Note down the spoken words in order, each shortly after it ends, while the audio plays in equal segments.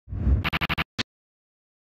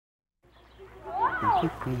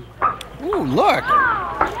Ooh, look!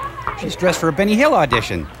 She's dressed for a Benny Hill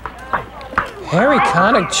audition. Harry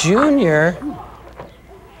Connick Jr.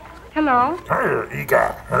 Hello? Hey,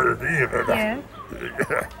 Eegah. Yes?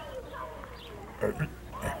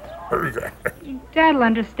 Eegah. Dad'll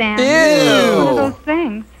understand. Ew. It's one of those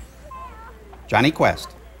things. Johnny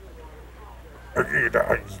Quest.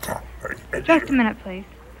 Just a minute, please.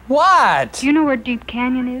 What? Do you know where Deep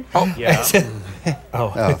Canyon is? Oh, Yeah. Oh.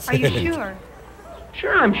 Are you sure?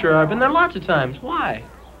 Sure, I'm sure. I've been there lots of times. Why?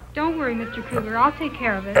 Don't worry, Mr. Kruger. I'll take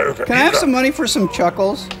care of it. Can I have some money for some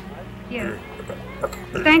chuckles? Yes.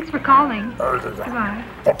 Thanks for calling. Goodbye.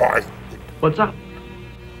 Bye-bye. What's up?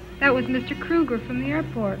 That was Mr. Kruger from the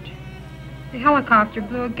airport. The helicopter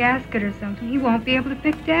blew a gasket or something. He won't be able to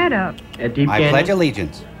pick Dad up. At Deep I Canyon? pledge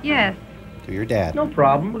allegiance Yes. to your dad. No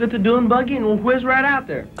problem. We'll get the dune buggy and we'll whiz right out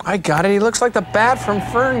there. I got it. He looks like the bat from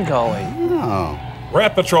Fern Gully. Oh.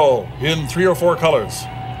 Rat Patrol in 3 or 4 colors.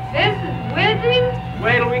 This is whizzing?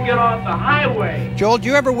 Wait till we get off the highway. Joel, do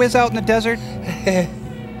you ever whiz out in the desert?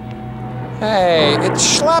 Hey, it's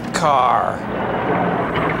Schlepp Car.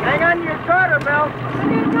 Hang on to your starter belt.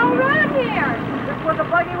 There's no road here. This is what the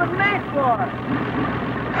buggy was made for.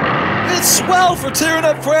 It's swell for tearing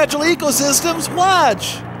up fragile ecosystems.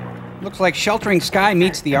 Watch. Looks like Sheltering Sky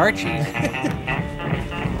meets the Archies.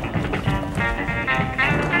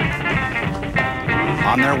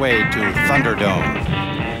 On their way to Thunderdome.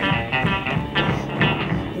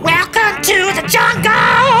 Welcome to the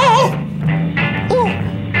jungle! Ooh,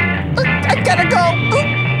 I gotta go. Ooh,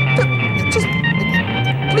 just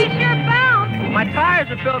It's your bounce. My tires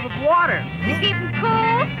are filled with water. You keep them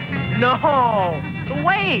cool? No, the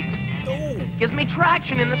weight gives me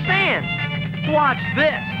traction in the sand. Watch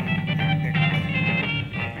this.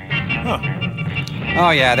 Oh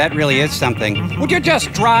yeah, that really is something. Would you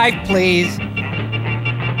just drive, please?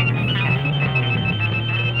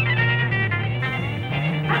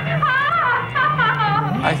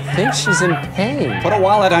 I think she's in pain. Put a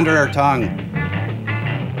wallet under her tongue.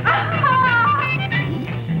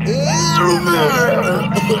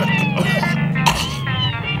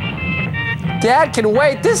 Dad can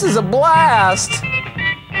wait. This is a blast.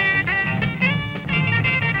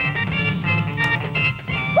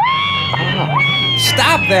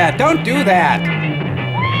 Stop that! Don't do that!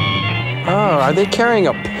 Oh, are they carrying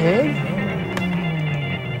a pig?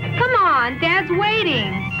 Come on, Dad's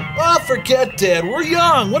waiting. Oh, forget Dad. We're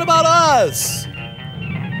young. What about us?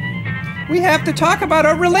 We have to talk about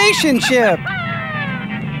our relationship.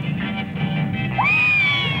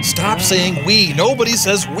 Stop saying we. Nobody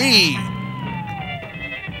says we.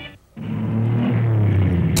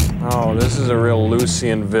 Oh, this is a real Lucy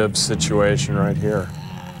and Viv situation right here.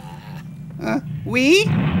 We?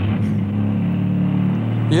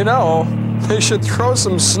 You know, they should throw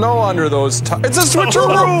some snow under those tires. It's a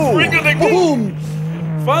switcheroo! Boom!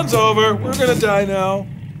 Fun's over. We're gonna die now.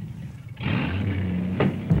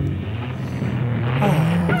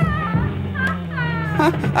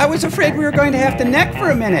 Huh? I was afraid we were going to have to neck for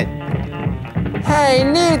a minute. Hey,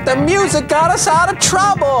 neat, the music got us out of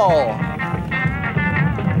trouble!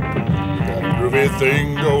 Groovy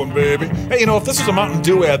thing going, baby. Hey, you know, if this was a Mountain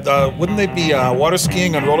Dew ad, wouldn't they be water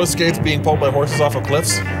skiing on roller skates being pulled by horses off of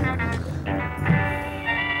cliffs?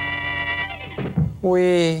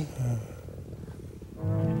 We...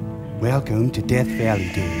 Welcome to Death Valley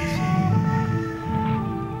days.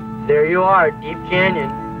 There you are, Deep Canyon.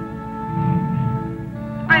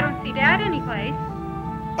 I don't see Dad anyplace.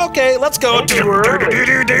 Okay, let's go. You were early.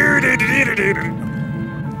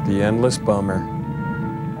 The endless bummer.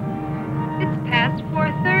 It's past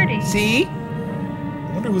 4:30. See?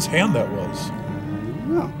 I wonder whose hand that was.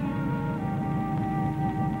 Oh.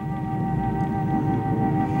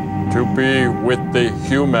 To be with the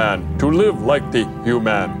human, to live like the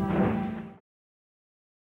human.